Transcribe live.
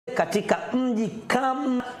katika mji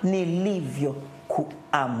kama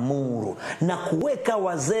nilivyokuamuru, na kuweka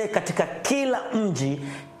wazee katika kila mji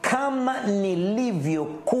kama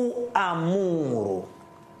nilivyokuamuru.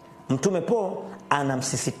 Mtume Paul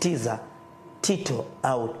anamsisitiza Tito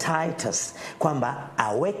au Titus kwamba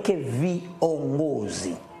aweke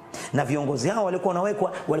viongozi, na viongozi hao walikuwa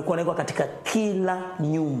wanawekwa katika kila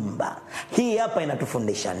nyumba. Hii hapa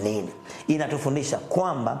inatufundisha nini? Inatufundisha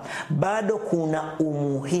kwamba bado kuna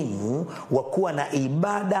umuhimu wa kuwa na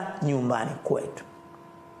ibada nyumbani kwetu.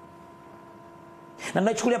 Na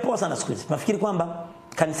tunaichukulia poa sana siku hizi. Tunafikiri kwamba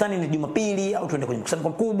kanisani ni Jumapili au tuende kwenye mkusanyiko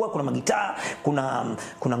mkubwa, kuna magitaa,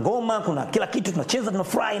 kuna ngoma, kuna kila kitu, tunacheza,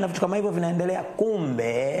 tunafurahi na vitu kama hivyo vinaendelea.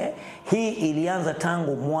 Kumbe hii ilianza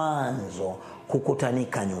tangu mwanzo,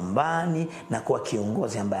 kukutanika nyumbani na kuwa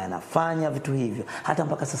kiongozi ambaye anafanya vitu hivyo. Hata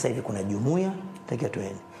mpaka sasa hivi kuna jumuiya, takia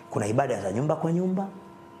tuende. Kuna ibada za nyumba kwa nyumba,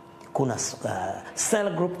 kuna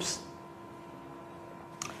cell groups.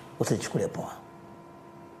 Usichukulie poa.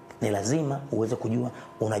 Ni lazima uweze kujua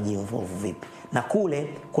unajiinvolve vipi. Na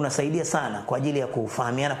kule kunasaidia sana kwa ajili ya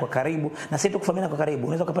kufahamiana kwa karibu, na si tu kufahamiana kwa karibu,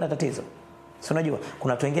 unaweza kupata tatizo. Si unajua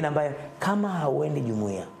kuna watu wengine ambaye kama hauendi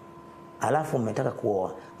jumuiya, alafu umetaka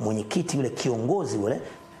kuoa, mwenyekiti yule, kiongozi yule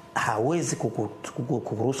hawezi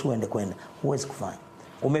kukuruhusu uende kwenda, huwezi kufanya.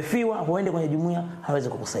 Umefiwa huende kwenye jumuiya, hawezi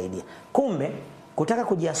kukusaidia. Kumbe kutaka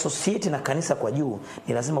kujiassociate na kanisa kwa juu,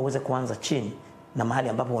 ni lazima uweze kuanza chini na mahali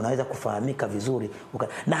ambapo unaweza kufahamika vizuri.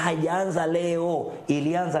 Na haijaanza leo,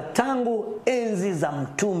 ilianza tangu enzi za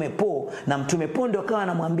Mtume Paul. Na Mtume Paul ndio akawa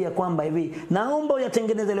anamwambia kwamba hivi, naomba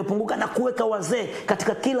uyatengeneze yaliyopunguka na kuweka wazee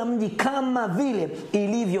katika kila mji kama vile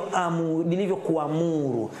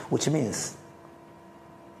ilivyokuamuru, which means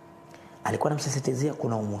alikuwa anamsisitizia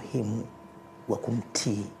kuna umuhimu wa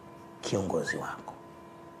kumtii kiongozi wako.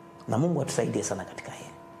 Na Mungu atusaidie sana katika hili.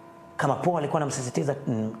 Kama Paul alikuwa anamsisitiza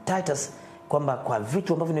Titus kwamba kwa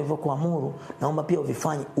vitu ambavyo nilivyokuamuru, naomba pia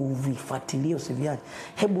uvifanye, uvifuatilie, usiviache.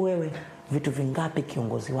 Hebu wewe, vitu vingapi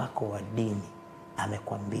kiongozi wako wa dini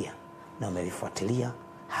amekwambia na umevifuatilia,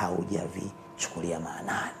 haujavichukulia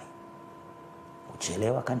maanani?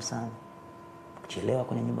 Kuchelewa kanisani, kuchelewa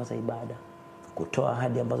kwenye nyumba za ibada, kutoa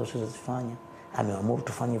ahadi ambazo tusizifanya. Ameamuru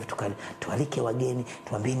tufanye vitu kali, tualike wageni,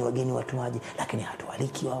 tuambieni wageni watu waje, lakini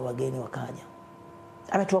hatualiki wao wageni wakaja.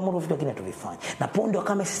 Ametuamuru vitu vingine tuvifanye. Na Pondo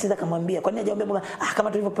akamsisitiza, akamwambia, kwa nini hajaambia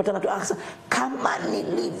kama tulivyopatana tu, kama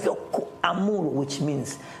nilivyokuamuru, which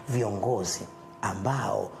means viongozi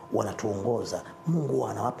ambao wanatuongoza, Mungu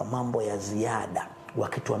anawapa mambo ya ziada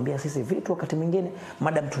wakituambia sisi vitu wakati mwingine,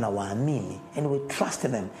 madam tunawaamini and we trust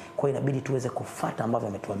them, kwa inabidi tuweze kufuata ambavyo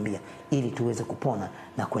ametuambia ili tuweze kupona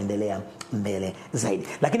na kuendelea mbele zaidi.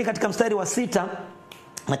 Lakini katika mstari wa 6,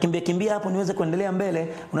 na kimbia hapo niweze kuendelea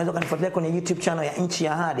mbele, unaweza kunifuatilia kwenye YouTube channel ya Nchi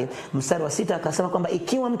ya Ahadi. Mstari wa 6 akasema kwamba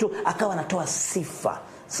ikiwa mtu akawa anatoa sifa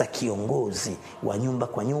za kiongozi wa nyumba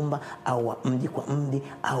kwa nyumba, au wa mji kwa mji,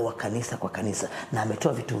 au wa kanisa kwa kanisa, na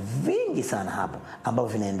ametoa vitu vingi sana hapo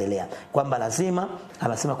ambavyo vinaendelea, kwamba lazima,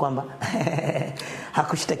 anasema kwamba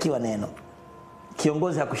hakushtakiwa neno.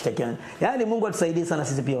 Kiongozi hakushtakiwa neno. Yaani Mungu atusaidie sana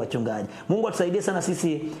sisi pia wachungaji. Mungu atusaidie sana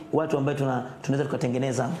sisi watu ambao tunaweza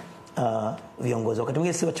tukatengeneza viongozi. Wakati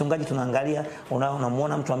mwingine si wachungaji tunaangalia,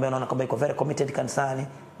 unamuona mtu ambaye unaona kwamba iko very committed kanisani,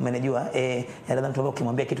 umenijua labda mtu ambaye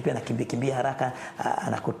ukimwambia kitu pia anakimbia haraka,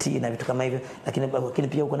 anakutii na vitu kama hivyo, lakini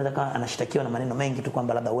pia huko anaweza kama anashtakiwa na maneno mengi tu,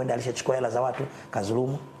 kwamba labda huenda alishachukua hela za watu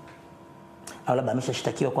kazulumu, au labda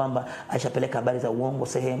ameshashtakiwa kwamba alishapeleka habari za uongo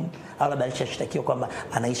sehemu, au labda alishashtakiwa kwamba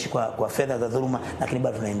anaishi kwa fedha za dhuluma, lakini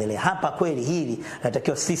bado tunaendelea. Hapa kweli hili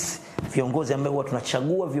natakiwa sisi viongozi ambao huwa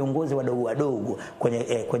tunachagua viongozi wadogo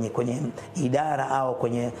kwenye idara au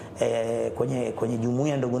kwenye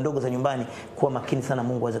jumuiya ndogo za nyumbani, kuwa makini sana.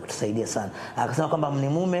 Mungu aweze kutusaidia sana. Akasema kwamba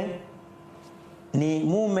ni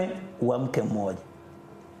mume wa mke mmoja.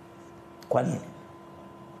 Kwa nini?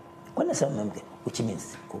 Kwa nini sema mke? Which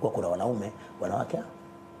means kulikuwa kuna wanaume, wanawake.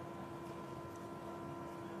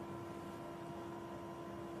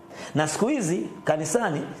 Na siku hizi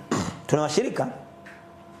kanisani tuna washirika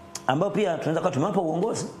ambao pia tunaweza kuwa tumewapa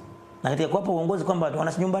uongozi, na katika kuwapa uongozi kwamba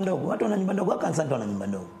wana nyumba ndogo, watu wana nyumba ndogo, kanisani wana nyumba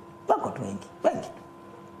ndogo. Wako watu wengi.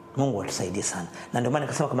 Mungu atusaidie sana. Na ndio maana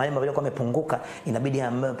nikasema kama vile kwa amepunguka, inabidi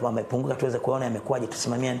amepunguka tuweze kuona yamekuaje,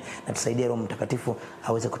 tusimamiane na tusaidie Roho Mtakatifu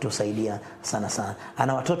aweze kutusaidia sana.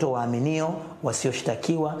 Ana watoto waaminio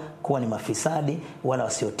wasioshtakiwa kuwa ni mafisadi wala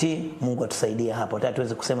wasiotii. Mungu atusaidie hapo. Hata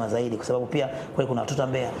tuweze kusema zaidi, kwa sababu pia kwa kuna watoto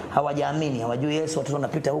ambao hawajaamini, hawajui Yesu, watoto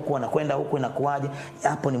wanapita huku wanakwenda huku, inakuaje?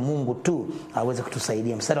 Hapo ni Mungu tu aweze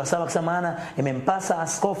kutusaidia. Mstari wa 7 akisema, maana imempasa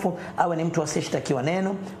askofu awe ni mtu asiyeshtakiwa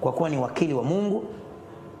neno, kwa kuwa ni wakili wa Mungu,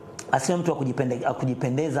 asiwe mtu wa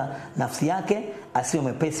kujipendeza nafsi yake, asiwe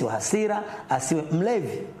mwepesi wa hasira, asiwe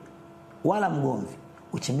mlevi wala mgomvi.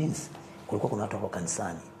 Which means kulikuwa kuna watu wako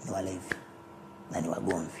kanisani ni walevi na ni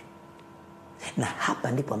wagomvi. Na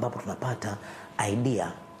hapa ndipo ambapo tunapata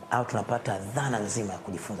idea au tunapata dhana nzima ya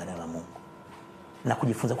kujifunza neno la Mungu. Na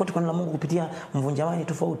kujifunza kwetu neno la Mungu kupitia mvunjawani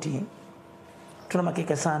tofauti. Tuna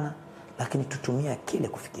makeke sana, lakini tutumia kile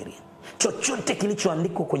kufikiria. Chochote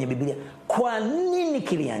kilichoandikwa kwenye Biblia, kwa nini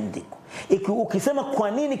kiliandikwa? Ukisema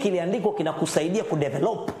kwa nini kiliandikwa, kinakusaidia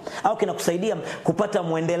kudevelop au kinakusaidia kupata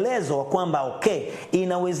muendelezo wa kwamba okay,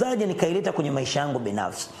 inawezaje nikaileta kwenye maisha yangu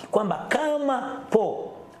binafsi. Kwamba kama Paul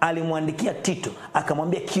alimwandikia Tito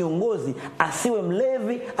akamwambia kiongozi asiwe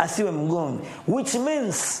mlevi, asiwe mgomvi, which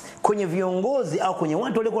means kwenye viongozi au kwenye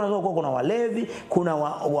watu waliokuwa kuna walevi, kuna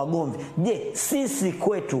wagomvi. Je, sisi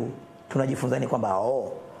kwetu tunajifunza ni kwamba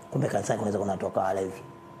kumbe kanisani kunaweza kuna watu walevi?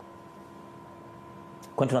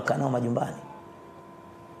 Kwani tunakaa nao majumbani,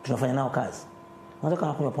 tunafanya nao kazi, unaweza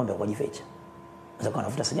kana kunywa pombe kwa kujificha, unaweza kana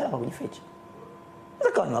kuvuta sigara kwa kujificha,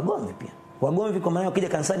 unaweza kana ni wagomvi pia. Wagomvi kwa maana ukija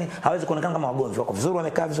kanisani hawezi kuonekana kama wagomvi, wako vizuri,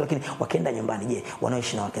 wamekaa vizuri, lakini wakienda nyumbani, je,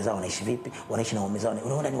 wanaoishi na wake zao wanaishi vipi? Wanaishi na waume zao,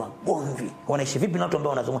 unaona ni wagomvi. Wanaishi vipi na watu ambao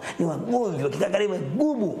wanazungumza ni wagomvi, wakikaa karibu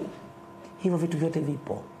gubu. Hivyo vitu vyote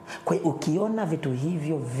vipo. Kwa hiyo ukiona vitu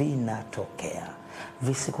hivyo vinatokea,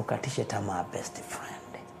 visikukatishe tamaa best friend.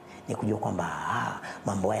 Ni kujua kwamba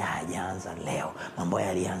mambo haya hayajaanza leo, mambo haya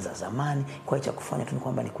yalianza zamani. Kwa hiyo cha kufanya tu ni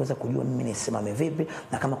kwamba ni kuweza kujua mimi nisimame vipi,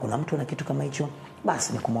 na kama kuna mtu ana kitu kama hicho,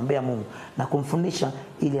 basi ni kumwombea Mungu na kumfundisha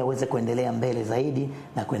ili aweze kuendelea mbele zaidi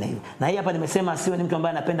na kwenda hivyo. Na hii hapa nimesema asiwe ni mtu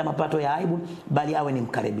ambaye anapenda mapato ya aibu, bali awe ni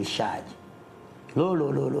mkaribishaji.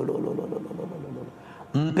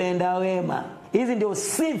 Mpenda wema. Hizi ndio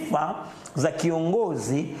sifa za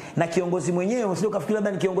kiongozi, na kiongozi mwenyewe usije ukafikiri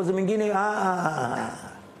labda ni kiongozi mwingine.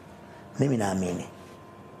 Mimi naamini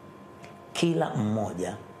kila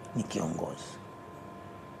mmoja ni kiongozi.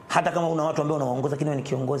 Hata kama una watu ambao unawaongoza, lakini ni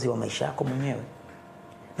kiongozi wa maisha yako mwenyewe.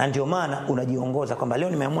 Na ndio maana unajiongoza kwamba leo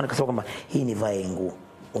nimeamua nikasema kwamba hii ni vae nguo.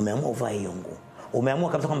 Umeamua uvae hiyo nguo. Umeamua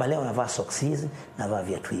kabisa kwamba leo navaa socks hizi, navaa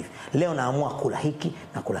viatu hivi. Leo naamua kula hiki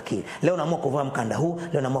na kula kile. Leo naamua kuvaa mkanda huu,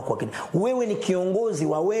 leo naamua kwa kile. Wewe ni kiongozi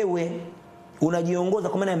wa wewe. Unajiongoza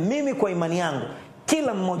kwa maana mimi kwa imani yangu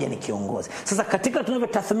kila mmoja ni kiongozi. Sasa katika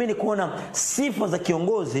tunavyotathmini kuona sifa za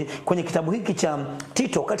kiongozi kwenye kitabu hiki cha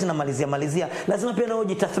Tito, wakati namalizia, lazima pia nao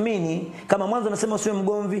jitathmini. Kama mwanzo nasema usiwe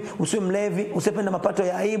mgomvi, usiwe mlevi, usipenda mapato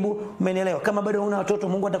ya aibu, umenielewa? Kama bado huna watoto,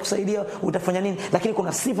 Mungu atakusaidia, utafanya nini? Lakini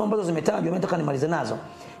kuna sifa ambazo zimetajwa, mimi nataka nimalize nazo,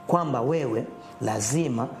 kwamba wewe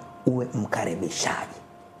lazima uwe mkaribishaji.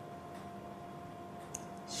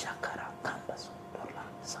 Shakara kamba sondola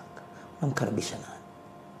saka. Unamkaribisha nani?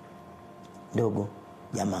 Ndogo,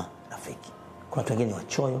 jamaa, rafiki. Kuna watu wengine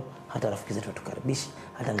wachoyo, hata rafiki zetu tukaribishi,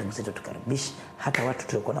 hata ndugu zetu tukaribishi, hata watu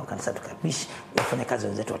tuliokuwa nao kanisa tukaribishi, wafanya kazi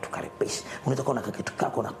wenzetu tukaribishi. Unaweza kuona kitu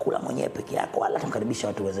kako na kula mwenyewe peke yako, wala tukaribisha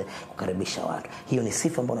watu waweze kukaribisha watu. Hiyo ni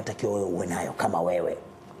sifa ambayo unatakiwa wewe uwe nayo kama wewe.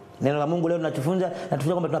 Neno la Mungu leo tunatufunza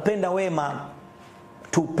kwamba tunapenda wema.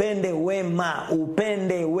 Tupende wema,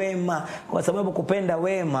 upende wema, kwa sababu kupenda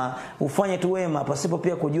wema, ufanye tu wema pasipo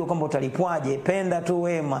pia kujua kwamba utalipwaje. Penda tu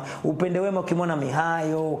wema, upende wema. Ukimwona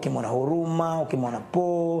mihayo, ukimwona huruma, ukimwona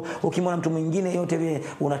ukimwona mtu mwingine yote vile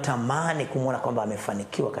unatamani kumwona kwamba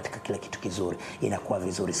amefanikiwa katika kila kitu kizuri, inakuwa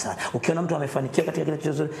vizuri sana. Ukiona mtu amefanikiwa katika kila kitu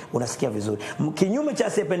kizuri, unasikia vizuri. Kinyume cha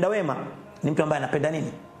asiyependa wema ni mtu ambaye anapenda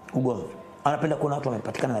nini? Ugomvi. Anapenda kuona watu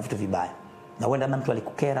wamepatikana na vitu vibaya. Na wenda mtu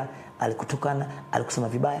alikukera, alikutukana, alikusema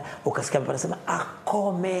vibaya, ukasikia mpaka sema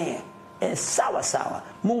akome. Sawa.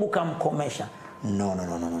 Mungu kamkomesha. No.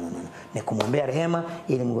 Ni kumwombea rehema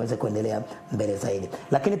ili Mungu aweze kuendelea mbele zaidi.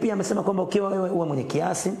 Lakini pia amesema kwamba ukiwa wewe uwe mwenye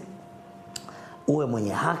kiasi, uwe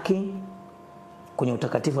mwenye haki. Kwenye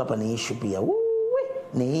utakatifu hapa ni issue pia.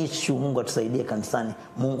 Ni issue. Mungu atusaidie kanisani.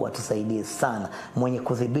 Mungu atusaidie sana. Mwenye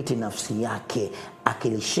kudhibiti nafsi yake,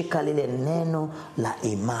 akilishika lile neno la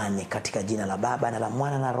imani katika jina la Baba na la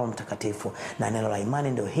Mwana na Roho Mtakatifu. Na neno la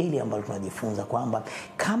imani ndio hili ambalo tunajifunza kwamba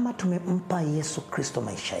kama tumempa Yesu Kristo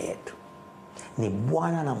maisha yetu, ni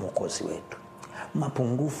Bwana na Mwokozi wetu,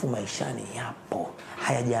 mapungufu maishani yapo,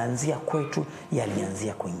 hayajaanzia kwetu,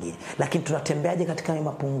 yalianzia kwingine. Lakini tunatembeaje katika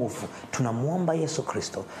mapungufu? Tunamuomba Yesu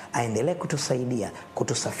Kristo aendelee kutusaidia,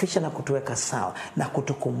 kutusafisha na kutuweka sawa, na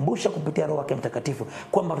kutukumbusha kupitia Roho wake Mtakatifu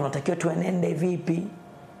kwamba tunatakiwa tuenende vipi.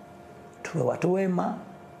 Tuwe watu wema,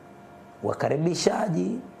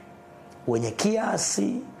 wakaribishaji, wenye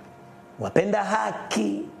kiasi, wapenda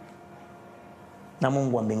haki, na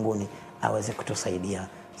Mungu wa mbinguni aweze kutusaidia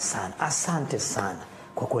sana. Asante sana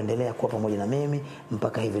kwa kuendelea kuwa pamoja na mimi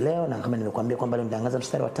mpaka hivi leo, na kama nimekuambia kwamba leo nitaangaza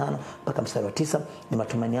mstari wa 5 mpaka mstari wa 9. Ni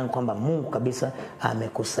matumaini yangu kwamba Mungu kabisa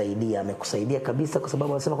amekusaidia kabisa, kwa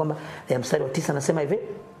sababu anasema kwamba mstari wa 9 anasema hivi,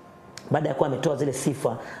 baada ya kuwa ametoa zile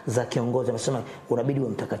sifa za kiongozi, amesema unabidi uwe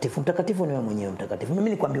mtakatifu. Mtakatifu ni wewe mwenyewe mtakatifu. Mimi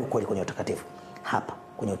nikwambie ukweli, kwenye utakatifu hapa,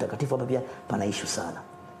 kwenye utakatifu hapa pia pana issue sana.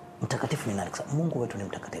 Mtakatifu ni nani? Mungu wetu ni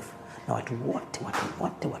mtakatifu. Na watu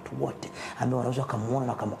wote ambao wanaweza kumuona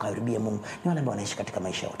na kumkaribia Mungu ni wale ambao wanaishi katika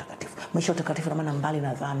maisha ya utakatifu. Maisha ya utakatifu na maana mbali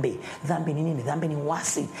na dhambi. Dhambi ni nini? Dhambi ni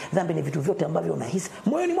uasi. Dhambi ni vitu vyote ambavyo unahisi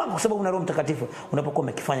moyoni mwako, kwa sababu una Roho Mtakatifu, unapokuwa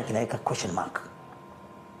umekifanya kinaweka question mark.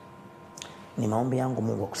 Ni maombi yangu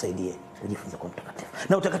Mungu akusaidie kujifunza kuwa mtakatifu.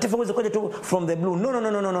 Na utakatifu uweze kuja tu from the blue.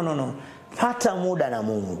 No. Pata muda na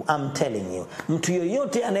Mungu. I'm telling you. Mtu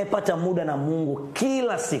yoyote anayepata muda na Mungu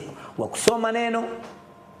kila siku, wa kusoma neno,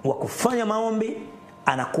 wa kufanya maombi,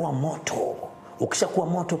 anakuwa moto. Ukishakuwa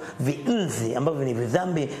moto, viinzi ambavyo ni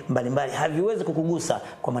dhambi mbalimbali haviwezi kukugusa,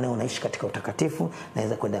 kwa maana unaishi katika utakatifu,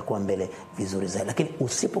 naweza kwenda kuwa mbele vizuri zaidi. Lakini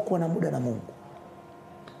usipokuwa na muda na Mungu,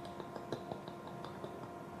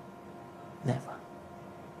 never.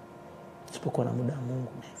 Usipokuwa na muda na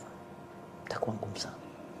Mungu, never. Itakuwa ngumu sana.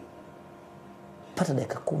 Pata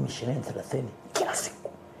dakika 10, 20, 30 kila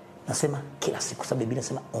siku. Nasema kila siku, sababu Biblia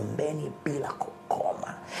inasema ombeni bila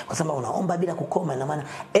kukoma. Kwa sababu unaomba bila kukoma, ina maana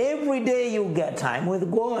every day you get time with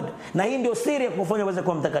God. Na hii ndio siri ya kufanya uweze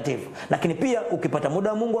kuwa mtakatifu. Lakini pia ukipata muda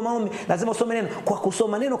wa Mungu wa maombi, lazima usome neno. Kwa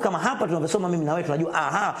kusoma neno kama hapa tunavyosoma mimi na wewe,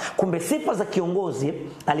 tunajua kumbe sifa za kiongozi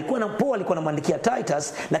Paul alikuwa anamwandikia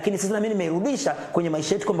Titus, lakini sasa mimi nimerudisha kwenye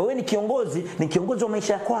maisha yetu kwamba wewe ni kiongozi wa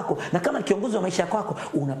maisha yako. Na kama ni kiongozi wa maisha yako,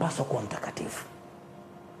 unapaswa kuwa mtakatifu.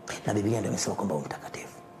 Na Biblia ndio imesema kwamba mtakatifu.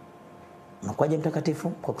 Unakuwaje mtakatifu?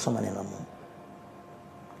 Kwa kusoma neno la Mungu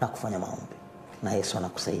na kufanya maombi, na Yesu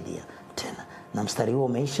anakusaidia tena. Na mstari huo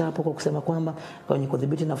umeisha hapo kwa kusema kwamba kwenye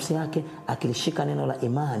kudhibiti nafsi yake akilishika neno la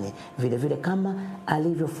imani, vile vile kama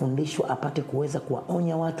alivyofundishwa, apate kuweza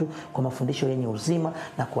kuwaonya watu kwa mafundisho yenye uzima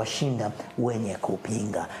na kuwashinda wenye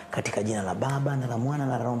kupinga. Katika jina la Baba na la Mwana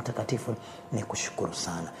na la Roho Mtakatifu, nikushukuru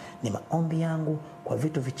sana. Ni maombi yangu kwa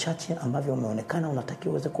vitu vichache ambavyo umeonekana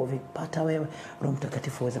unatakiwa uweze kuvipata wewe, Roho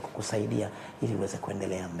Mtakatifu uweze kukusaidia ili uweze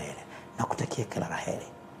kuendelea mbele. Na kutakia kila laheri,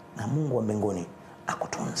 na Mungu wa mbinguni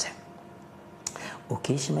akutunze.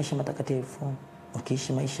 Ukiishi maisha matakatifu,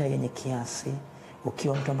 ukiishi maisha yenye kiasi,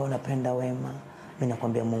 ukiwa mtu ambaye unapenda wema, mimi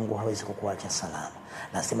nakwambia Mungu hawezi kukuacha salama.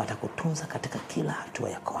 Lazima atakutunza katika kila hatua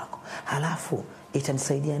yako. Halafu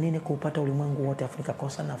itanisaidia nini kuupata ulimwengu wote Afrika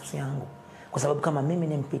kosa nafsi yangu? Kwa sababu kama mimi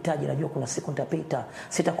ni mpitaji, najua kuna siku nitapita,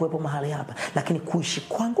 sitakuwepo mahali hapa. Lakini kuishi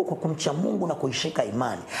kwangu kwa kumcha Mungu na kuishika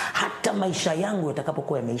imani, hata maisha yangu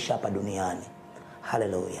yatakapokuwa yameisha hapa duniani,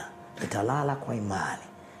 haleluya, nitalala kwa imani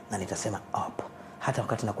na nitasema up. Hata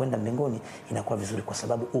wakati nakwenda mbinguni inakuwa vizuri, kwa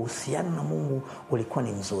sababu uhusiano na Mungu ulikuwa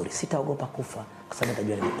ni mzuri. Sitaogopa kufa, kwa sababu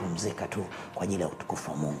najua nimepumzika tu kwa ajili ya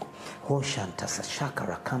utukufu wa Mungu. Hosha ntasashaka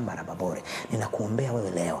rakamba rababore. Ninakuombea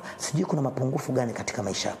wewe leo. Sijui kuna mapungufu gani katika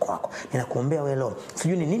maisha yako. Ninakuombea wewe leo.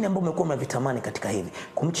 Sijui ni nini ambacho umekuwa unavitamani katika hivi.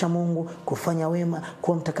 Kumcha Mungu, kufanya wema,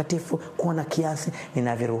 kuwa mtakatifu, kuwa na kiasi.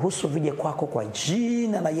 Ninaviruhusu vije kwako kwa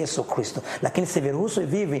jina la Yesu Kristo. Lakini siviruhusu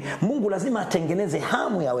hivi. Mungu lazima atengeneze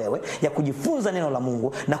hamu ya wewe ya kujifunza neno la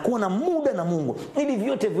Mungu na kuwa na muda na Mungu, ili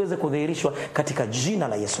vyote viweze kudhihirishwa katika jina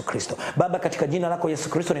la Yesu Kristo. Baba, katika jina lako Yesu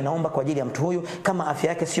Kristo, ninaomba kwa ajili ya mtu huyu, kama afya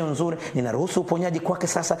yake sio nzuri, ninaruhusu uponyaji kwake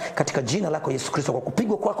sasa katika jina lako Yesu Kristo. Kwa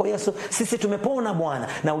kupigwa kwako Yesu, sisi tumepona Bwana,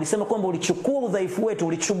 na ulisema kwamba ulichukua udhaifu wetu,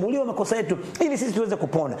 ulichubuliwa makosa yetu ili sisi tuweze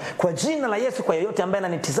kupona. Kwa jina la Yesu, kwa yeyote ambaye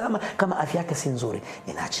ananitazama kama afya yake si nzuri,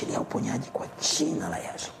 ninaachilia uponyaji kwa jina la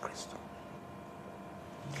Yesu Kristo.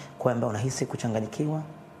 Kwa ambaye unahisi kuchanganyikiwa,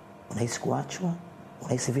 unahisi kuachwa,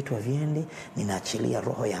 unahisi vitu haviendi, ninaachilia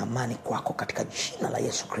roho ya amani kwako katika jina la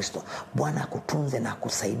Yesu Kristo. Bwana akutunze na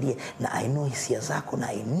akusaidie, na ainue hisia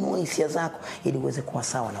zako, ili uweze kuwa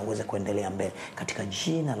sawa na uweze kuendelea mbele katika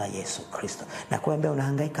jina la Yesu Kristo. Na kwa ambaye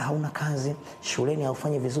unahangaika, hauna kazi, shuleni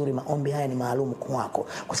haufanyi vizuri, maombi haya ni maalum kwako,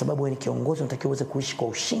 kwa sababu wewe ni kiongozi, unatakiwa uweze kuishi kwa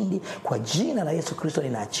ushindi. Kwa jina la Yesu Kristo,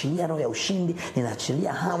 ninaachilia roho ya ushindi,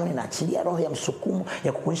 ninaachilia hamu, ninaachilia roho ya msukumo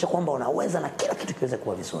ya kukuonyesha kwamba unaweza na kila kitu kiweze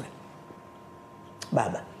kuwa vizuri.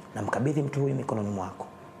 Baba, namkabidhi mtu huyu mikononi mwako.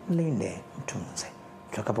 Mlinde, mtunze.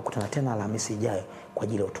 Tutakapokutana tena Alhamisi ijayo kwa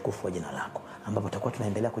ajili ya utukufu wa jina lako, ambapo tutakuwa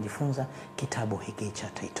tunaendelea kujifunza kitabu hiki cha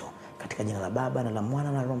Tito. katika jina la Baba na la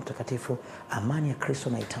Mwana na Roho Mtakatifu. Amani ya Kristo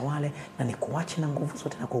na itawale, na nikuache na nguvu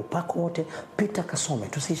zote na kwa upako wote. Pita kasome.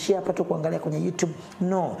 Tusiishie hapa tu kuangalia kwenye YouTube.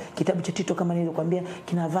 No, kitabu cha Tito kama nilivyokuambia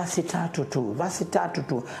kina verse 3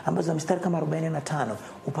 tu ambazo za mstari kama 45.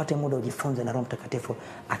 Upate muda ujifunze na Roho Mtakatifu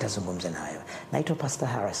atazungumza na wewe. Naitwa Pastor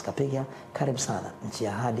Harris Kapiga. Karibu sana Nchi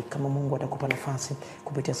ya Ahadi. Kama Mungu atakupa nafasi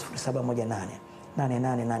kupitia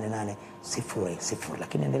 0718888800.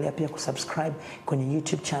 Lakini endelea pia kusubscribe kwenye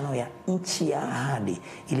YouTube channel ya Nchi ya Ahadi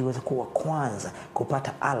ili uweze kuwa kwanza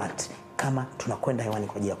kupata alert kama tunakwenda hewani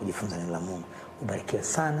kwa ajili ya kujifunza neno la Mungu. Ubarikiwe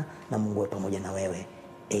sana na Mungu awe pamoja na wewe.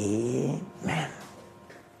 Amen.